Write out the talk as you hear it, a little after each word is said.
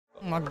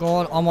my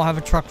god, I might have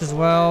a truck as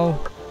well.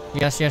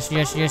 Yes, yes,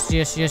 yes, yes,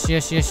 yes, yes,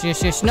 yes, yes,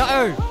 yes, yes.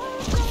 No!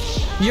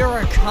 You're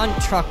a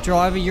cunt, truck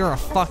driver. You're a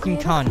fucking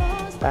cunt.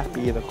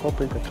 Bappy, the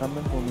coppers are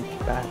coming for me,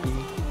 Bappy.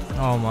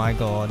 Oh my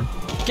god.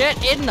 Get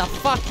in the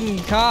fucking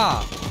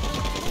car!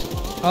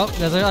 Oh,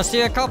 I see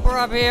a copper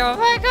up here. Oh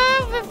my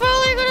god, we're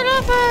falling on an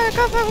offer!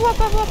 Copper,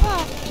 whopper,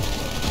 whopper!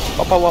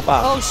 Whopper,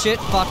 whopper. Oh shit,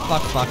 fuck,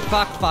 fuck, fuck,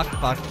 fuck, fuck,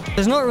 fuck.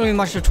 There's not really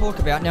much to talk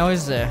about now,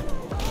 is there?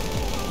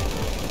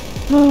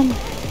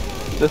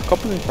 There's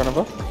coppers in front of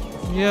us.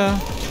 Yeah.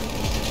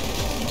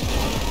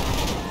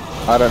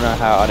 I don't know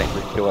how I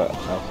didn't kill it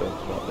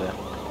ourselves right there.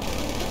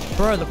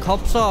 Bro, the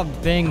cops are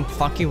being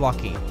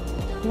fucky-wucky.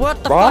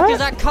 What the Right? fuck is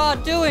that car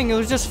doing? It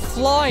was just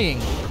flying.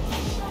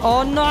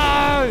 Oh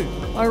no!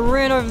 I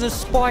ran over the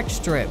spike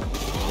strip.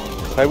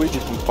 Maybe we do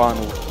some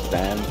final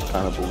stand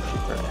kind of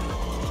bullshit, right?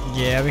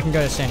 Yeah, we can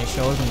go to Sandy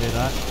Shores and do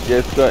that.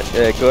 Yeah,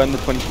 go in the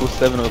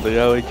 24/7 or the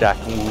yellow jack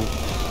and we'll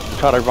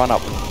try to run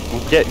up.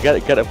 We'll get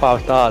it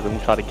 5 stars and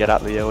we'll try to get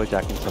out the yellow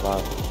jack and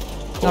survive.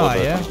 Oh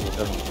yeah?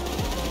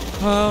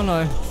 Oh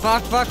no.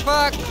 Fuck, fuck,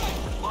 fuck!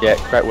 Yeah,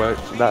 great work.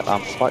 That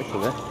spike's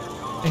still there.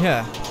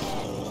 Yeah.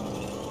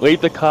 Leave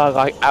the car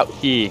like out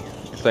here,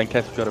 so in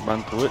case we've got to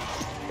run through it.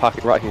 Park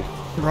it right here.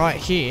 Right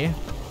here.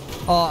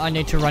 Oh, I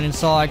need to run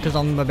inside because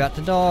I'm about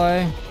to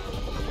die.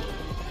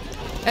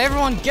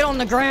 Everyone, get on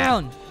the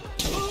ground!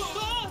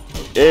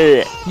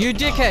 Yeah. You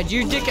dickhead!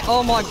 You dickhead!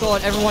 Oh my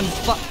god! Everyone,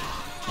 fuck!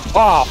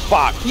 Oh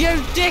fuck! You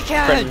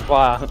dickhead! Friendly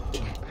fire.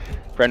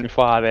 Friendly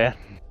fire there.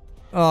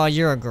 Oh,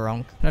 you're a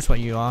grunk. That's what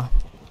you are.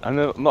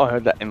 I've not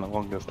heard that in the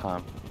longest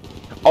time.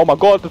 Oh my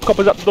god! The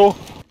copper's at the door.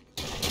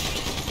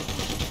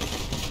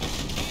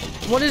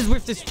 What is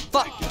with this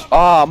fuck?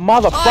 Ah,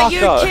 motherfucker! Are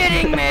you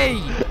kidding me?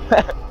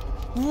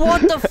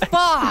 What the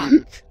fuck?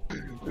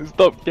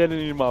 Stop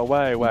getting in my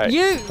way. Wait.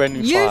 You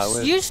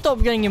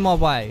stop getting in my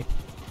way.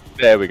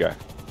 There we go.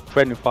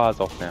 Friendly fire's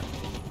off now.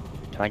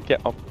 Can I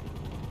get up?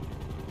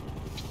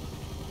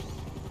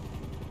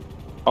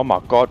 Oh my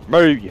god,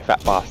 move, you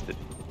fat bastard.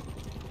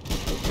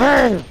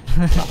 Move!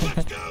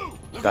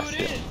 That's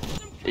it.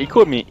 He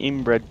called me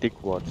inbred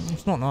dickwad.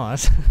 It's not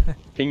nice.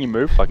 Can you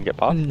move so I can get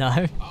past?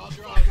 No.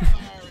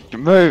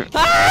 Move!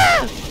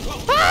 Ah!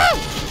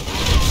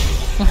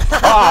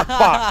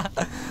 Ah,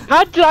 fuck!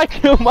 How did I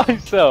kill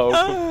myself?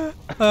 Oh,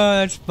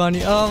 that's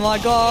funny. Oh my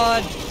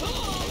god.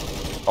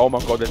 Oh my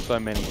god, there's so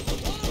many.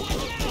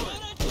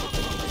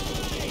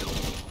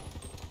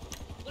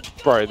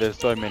 Bro, there's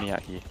so many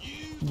out here.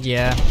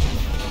 Yeah.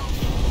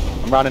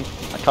 I'm running.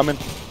 I'm coming.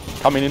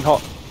 Coming in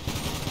hot.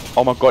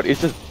 Oh my god,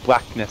 it's just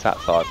blackness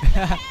outside.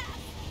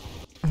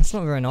 That's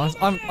not very nice.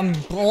 I'm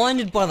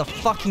blinded by the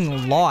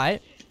fucking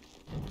light.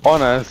 Oh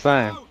no,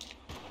 same.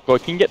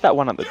 God, can you get that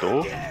one at the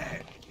door?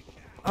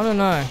 I don't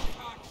know.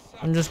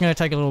 I'm just gonna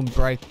take a little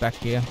break back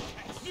here.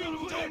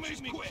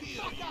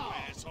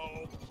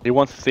 He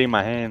wants to see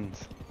my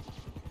hands.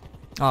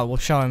 Oh, we'll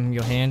show him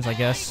your hands, I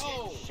guess.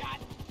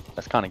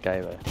 That's kind of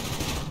gay though.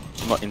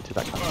 I'm not into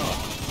that kind of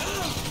stuff.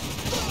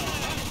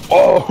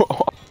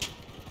 Oh!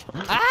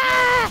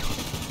 Ah!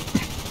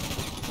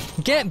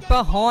 Get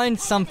behind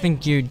something,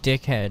 you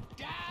dickhead.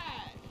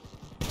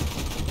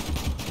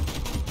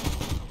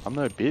 I'm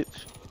no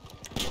bitch.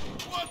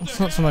 It's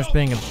not so much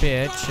being a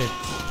bitch, it's...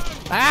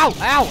 Ow!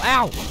 Ow!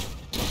 Ow!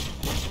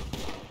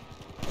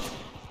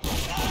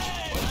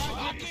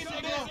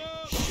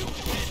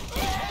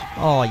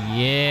 Oh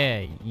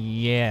yeah,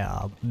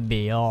 yeah,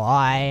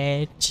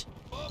 bitch.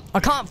 I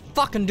can't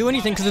fucking do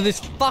anything because of this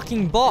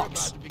fucking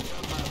box.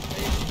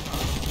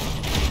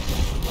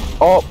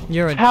 Oh,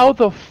 You're a how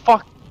the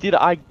fuck did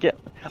I get...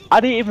 I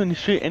didn't even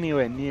shoot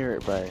anywhere near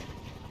it, bro.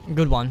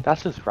 good one.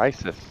 That's just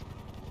racist.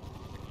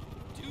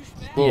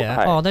 Well, Yeah.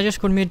 hey, Oh, they just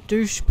called me a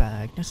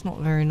douchebag. That's not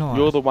very nice.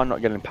 you're the one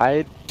not getting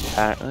paid,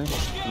 apparently.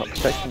 I'm not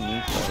protecting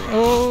you, so...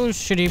 Oh,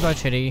 shitty by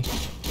shitty.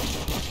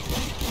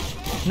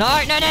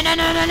 No, no, no, no,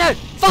 no, no, no!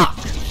 Fuck!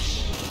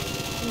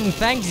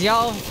 Thanks,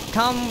 y'all.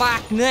 Come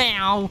back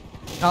now.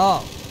 Oh,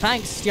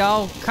 thanks,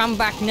 y'all. Come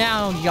back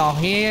now. Y'all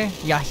here?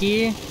 Y'all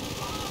here?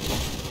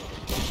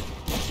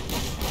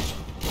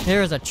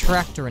 There is a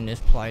tractor in this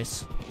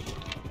place.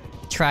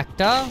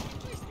 Tractor.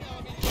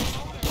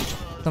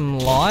 Some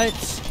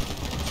lights.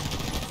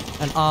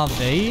 An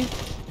RV.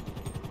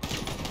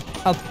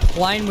 A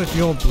plane with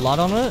your blood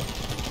on it.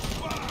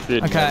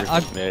 Okay, I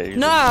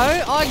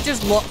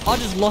just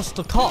lost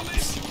the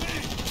cops.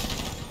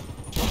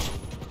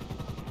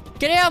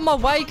 Get out of my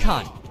way,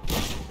 cunt.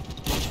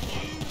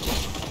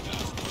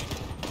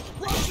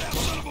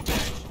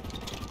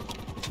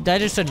 They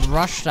just said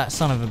rush that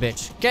son of a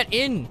bitch. Get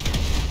in.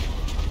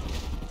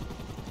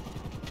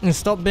 And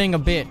stop being a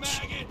bitch.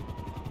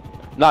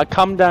 Nah,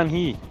 come down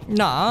here.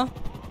 Nah.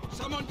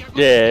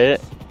 Yeah,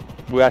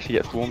 we actually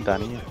get swarmed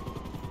down here.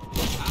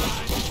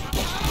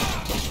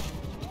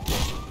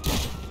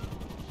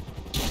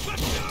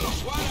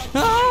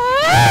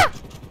 Ah!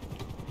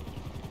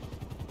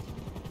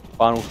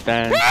 Final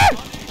stand.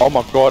 Oh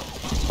my god.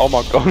 Oh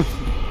my god.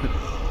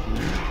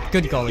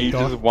 Good golly, He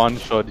God. just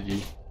one-shotted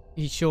you.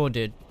 He sure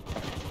did.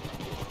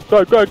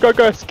 Go, go, go,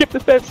 go! Skip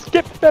the fence!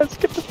 Skip the fence!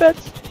 Skip the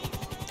fence!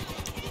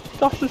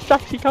 Justice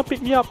Jackson, come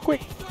pick me up,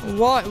 quick!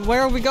 What?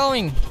 Where are we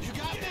going?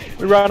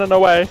 We're running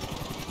away.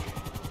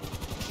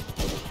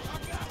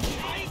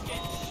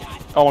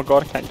 Oh my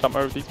god, I can't jump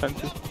over these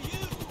fences.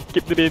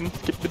 Skip the bin,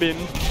 skip the bin.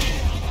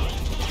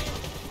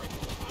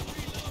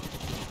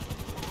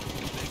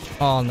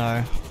 Oh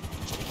no.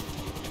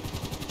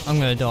 I'm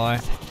gonna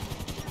die.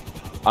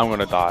 I'm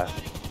gonna die.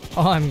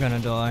 I'm gonna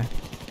die.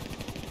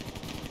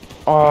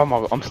 Oh my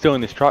god, I'm still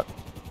in this truck.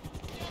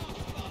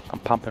 I'm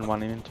pumping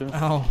one into it.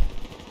 Oh.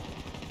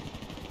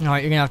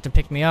 Alright, you're gonna have to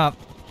pick me up.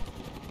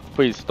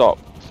 Please stop,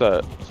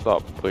 sir.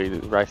 Stop, please.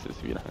 It's racist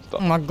if you don't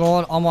stop. Oh my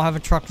god, I might have a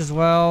truck as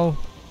well.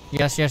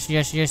 Yes, yes,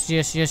 yes, yes,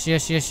 yes, yes,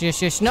 yes, yes,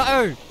 yes, yes.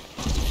 No!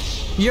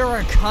 You're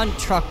a cunt,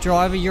 truck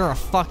driver. You're a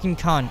fucking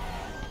cunt.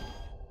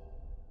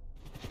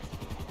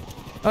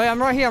 Oh yeah, I'm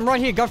right here. I'm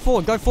right here. Go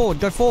forward. Go forward.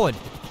 Go forward.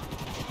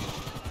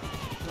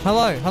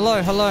 Hello.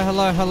 Hello. Hello.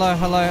 Hello. Hello.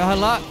 Hello.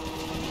 Hello.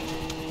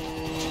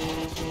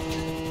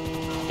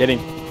 Get him.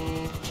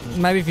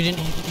 Maybe if you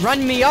didn't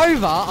run me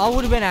over, I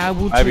would have been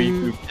able to... Maybe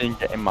you didn't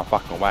get in my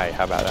fucking way.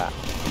 How about that?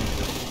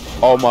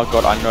 Oh my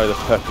god, I know the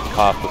perfect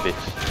car for this.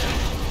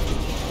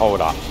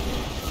 Hold up.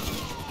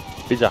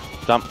 Bizza,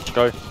 jump,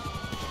 go.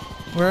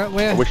 Where?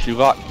 I wish you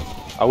luck.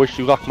 I wish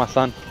you luck, my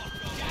son.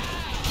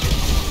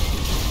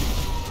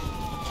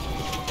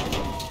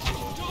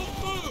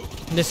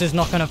 This is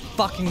not gonna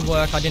fucking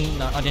work. I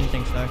didn't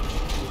think so.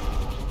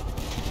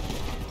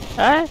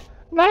 I'm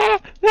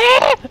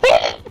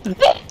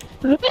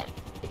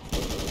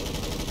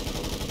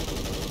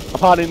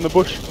hiding in the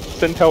bush.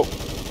 Send help.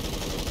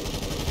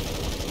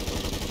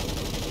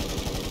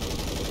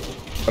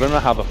 I don't know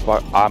how the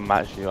fuck I'm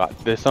actually like.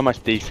 There's so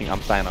much decent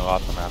I'm staying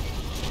alive for now.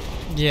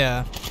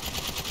 Yeah.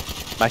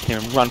 Making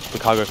him run for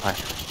the cargo plane.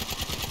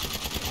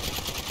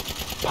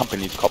 Pumping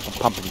these cops. I'm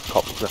pumping these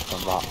cops left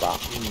and right.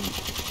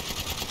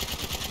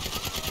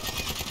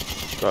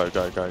 Go,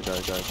 go, go, go,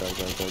 go, go, go,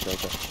 go, go,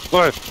 go.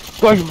 Go,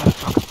 go, you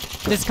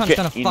motherfucker. This cunt's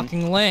gonna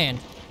fucking land.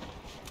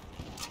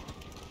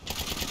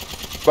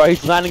 Bro,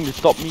 he's landing to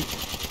stop me.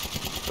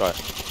 Go.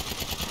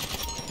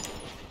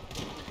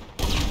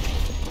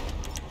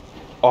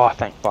 Oh,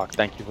 thank fuck.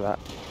 Thank you for that.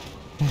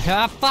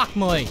 Ah, fuck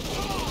me.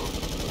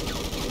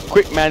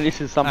 Quick, man. This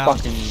is some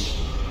fucking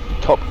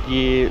top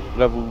gear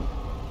level.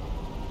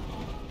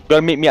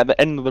 Go meet me at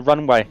the end of the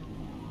runway.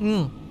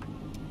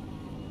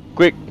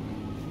 Quick.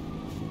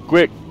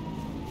 Quick.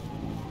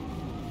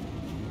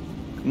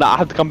 Nah, I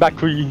have to come back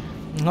for you.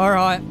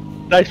 Alright.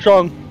 Stay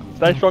strong.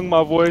 Stay strong,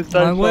 my boys. Stay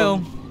strong. I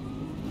will.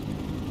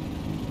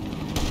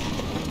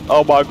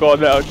 Oh my god,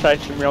 they're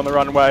chasing me on the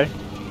runway.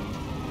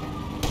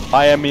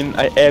 I am in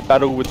an air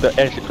battle with the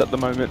airships at the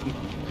moment.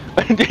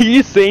 Are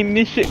you seeing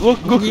this shit? Look,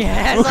 look.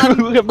 Yes,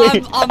 look at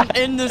me. I'm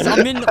in this.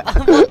 I'm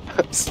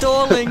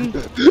stalling.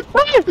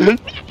 I'm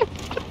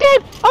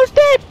dead. I'm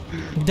dead.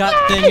 That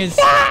thing is.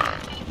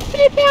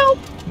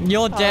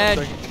 You're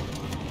dead.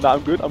 Nah,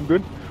 I'm good. I'm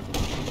good.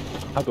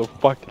 How the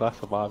fuck did I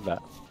survive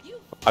that?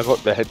 I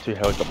got the two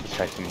helicopters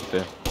chasing me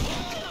too.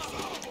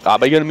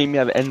 But you're gonna meet me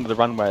at the end of the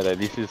runway though.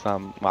 This is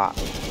Oh,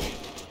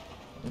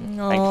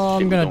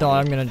 I'm gonna die.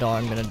 I'm gonna die.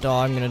 I'm gonna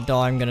die. I'm gonna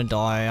die. I'm gonna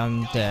die.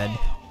 I'm dead.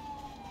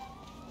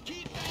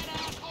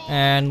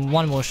 And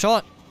one more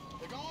shot.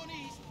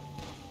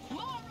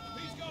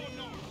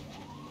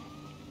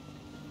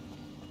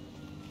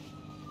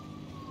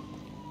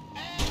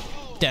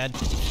 Dead.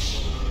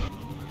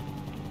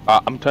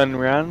 I'm turning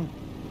around.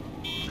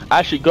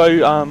 Actually, go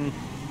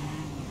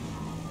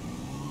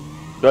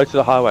to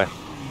the highway.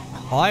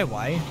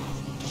 Highway?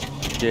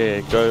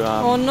 Yeah, go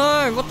Oh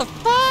no! What the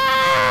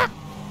fuck?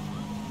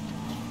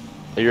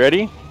 Are you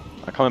ready?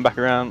 I'm coming back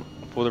around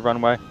for the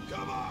runway.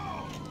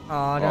 Oh,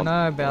 I don't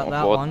know about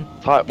that one.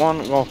 Tight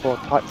one, going for a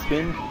tight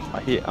spin.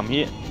 I'm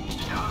here.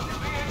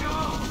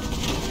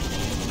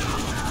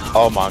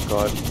 Oh my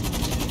god.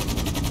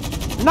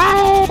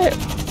 No!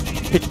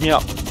 Pick me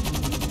up.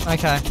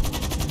 Okay.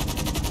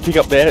 Pick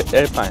up the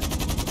airplane.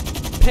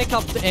 Pick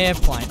up the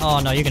airplane. Oh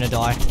no, you're gonna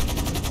die.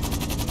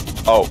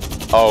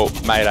 Oh,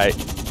 mayday.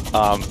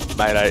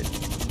 Mayday.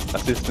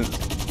 Assistance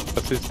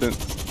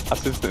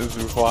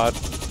is required.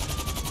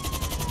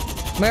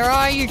 Where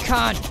are you,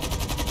 cunt?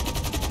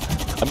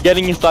 I'm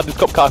getting inside this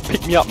cop car.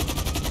 Pick me up.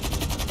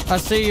 I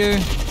see you.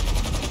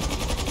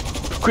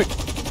 Quick,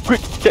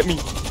 get me.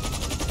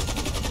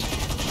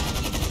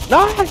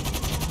 No!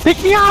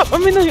 Pick me up!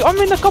 I'm in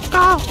the cop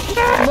car!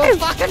 No! We'll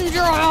fucking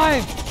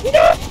drive!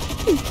 No!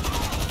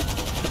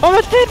 I'm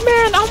a dead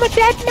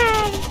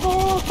man!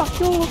 Oh, fuck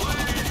you!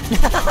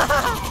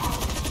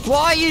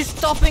 Why are you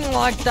stopping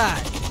like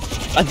that?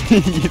 I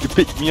need you to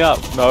pick me up.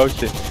 No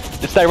shit.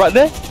 Just stay right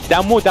there.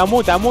 Down more, quick.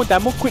 Down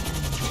more, quick!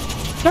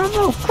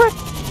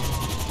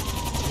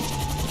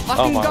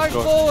 Fucking go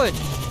forward!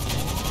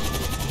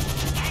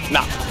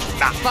 Nah.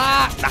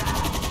 Fuck! Nah.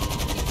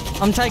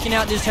 I'm taking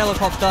out this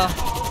helicopter.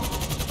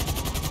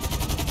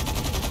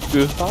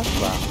 Do a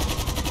fast lap.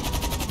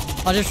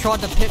 I just tried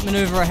to pit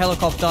maneuver a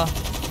helicopter.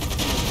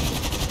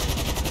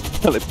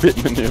 Pit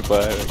maneuver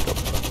a helicopter.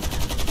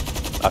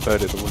 I've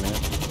heard it all now.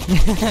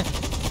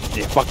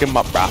 Yeah, fuck him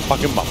up, bruh. Fuck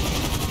him up.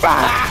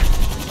 Ah!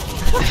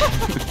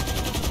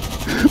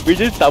 We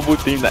just double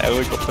teamed that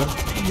helicopter.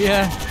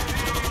 Yeah.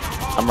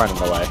 I'm running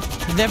away.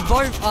 They're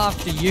both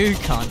after you,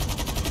 cunt.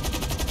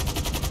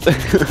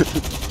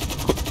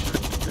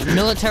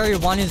 Military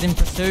 1 is in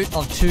pursuit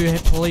of 2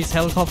 police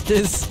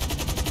helicopters.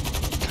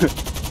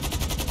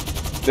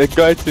 They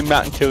go to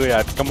Mount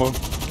Chiliad, come on.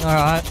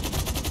 Alright.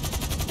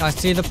 I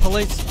see the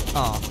police.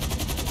 Oh.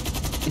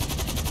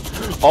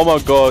 Oh my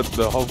god,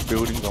 the whole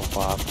building's on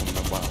fire from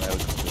the one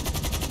helicopter.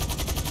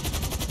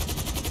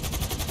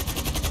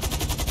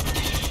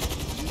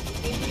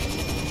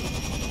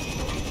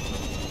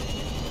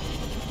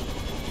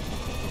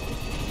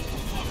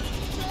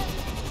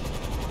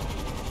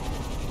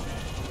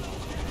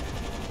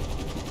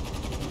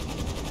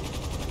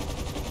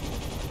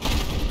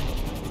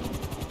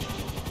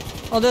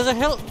 Oh, there's a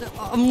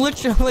I'm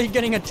literally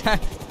getting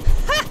attacked.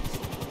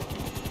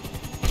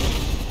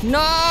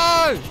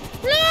 No!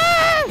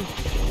 No!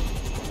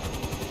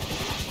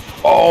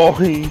 Oh,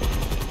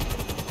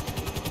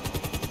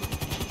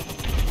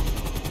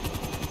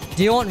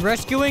 Do you want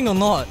rescuing or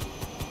not?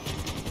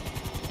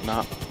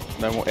 nah,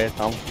 no more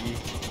airtime for you.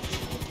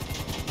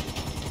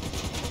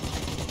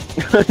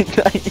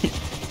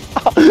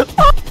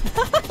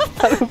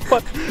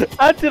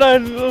 How did I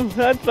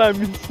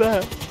miss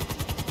that?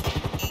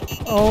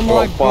 Oh I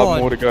my got 5 god.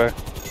 more to go.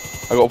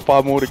 I got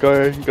 5 more to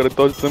go. You gotta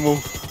dodge them all.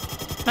 4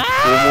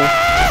 more.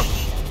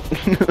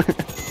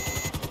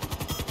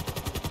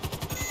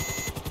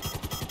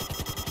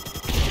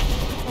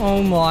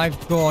 Oh my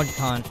god,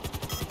 cunt.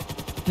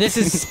 This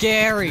is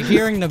scary,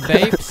 hearing the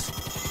beeps.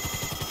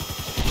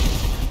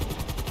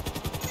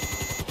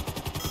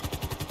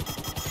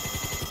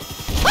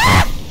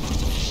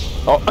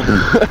 Oh.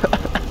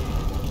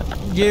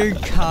 You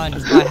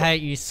cunt. I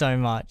hate you so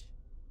much.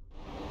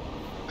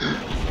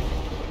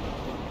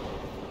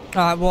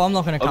 Alright, well, I'm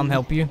not gonna come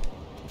help you.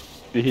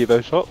 Do you hear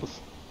those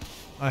shots?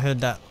 I heard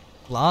that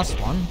last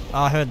one.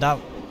 I heard that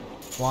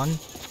one.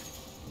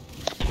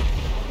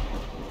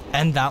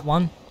 And that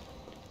one.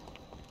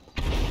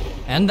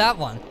 And that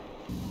one.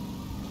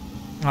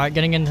 Alright,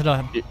 getting into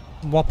the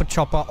Whopper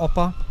Chopper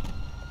Oppa.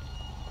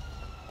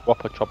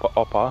 Whopper chopper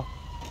opper.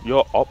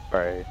 You're op,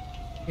 bro.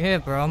 Yeah,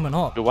 bro, I'm an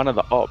op. You're one of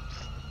the ops.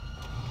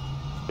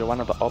 You're one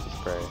of the ops,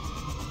 bro.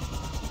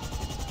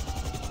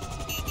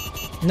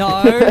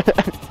 No!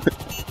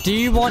 Do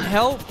you want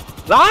help?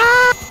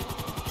 Ah!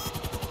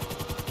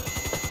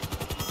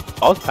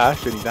 I was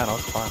parachuting down, I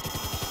was fine.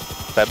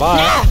 Say bye.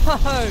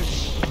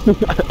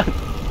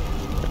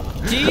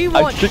 No! Do you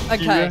want? kicked you,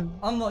 Okay, man.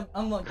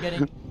 I'm not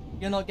getting.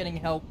 You're not getting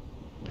help.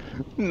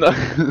 No.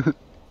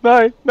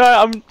 No,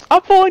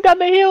 I'm falling down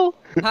the hill.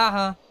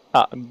 Haha.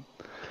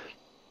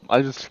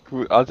 I just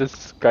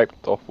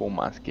scraped off all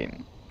my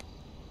skin.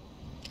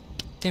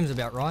 Seems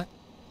about right.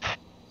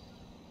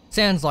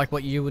 Sounds like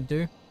what you would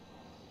do.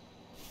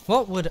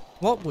 What would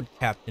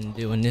Captain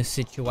do in this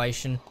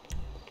situation?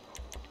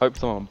 Hope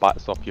someone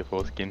bites off your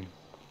foreskin.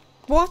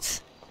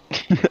 What?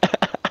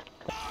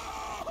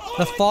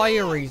 The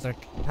fireys are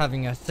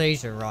having a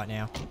seizure right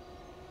now.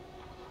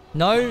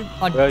 No,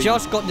 I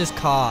just got this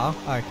car.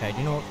 Okay, do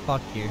you know what?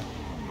 Fuck you.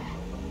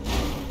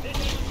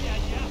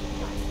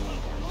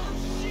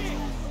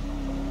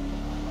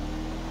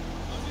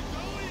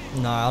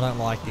 No, I don't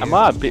like you. Am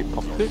I a bit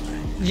toxic?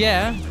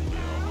 Yeah.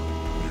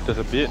 Just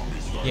a bit?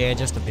 Yeah,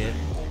 just a bit.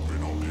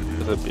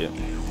 Just a bit.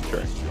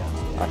 True.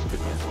 That's a bit.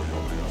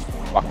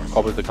 Fuck,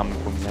 coppers are coming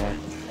from there.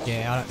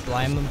 Yeah, I don't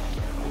blame them.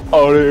 I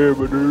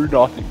didn't do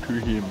nothing to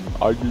him.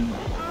 I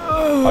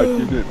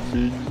didn't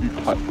mean to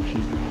touch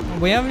him.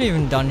 We haven't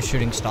even done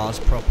shooting stars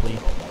properly.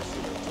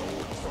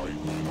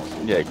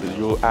 Yeah, because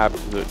you're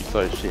absolutely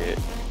so shit.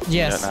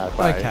 Yes. You don't know how to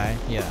play. Okay.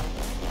 Yeah.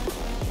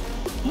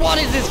 What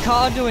is this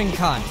car doing,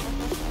 cunt?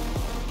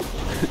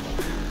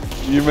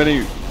 You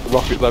many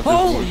rockets I've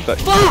Holy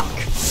just fuck!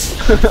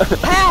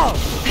 How?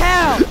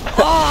 How?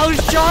 Oh, I was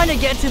trying to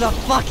get to the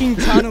fucking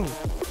tunnel.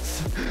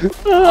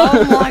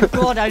 Oh my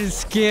god, that is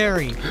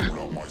scary.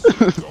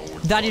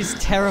 That is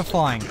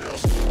terrifying.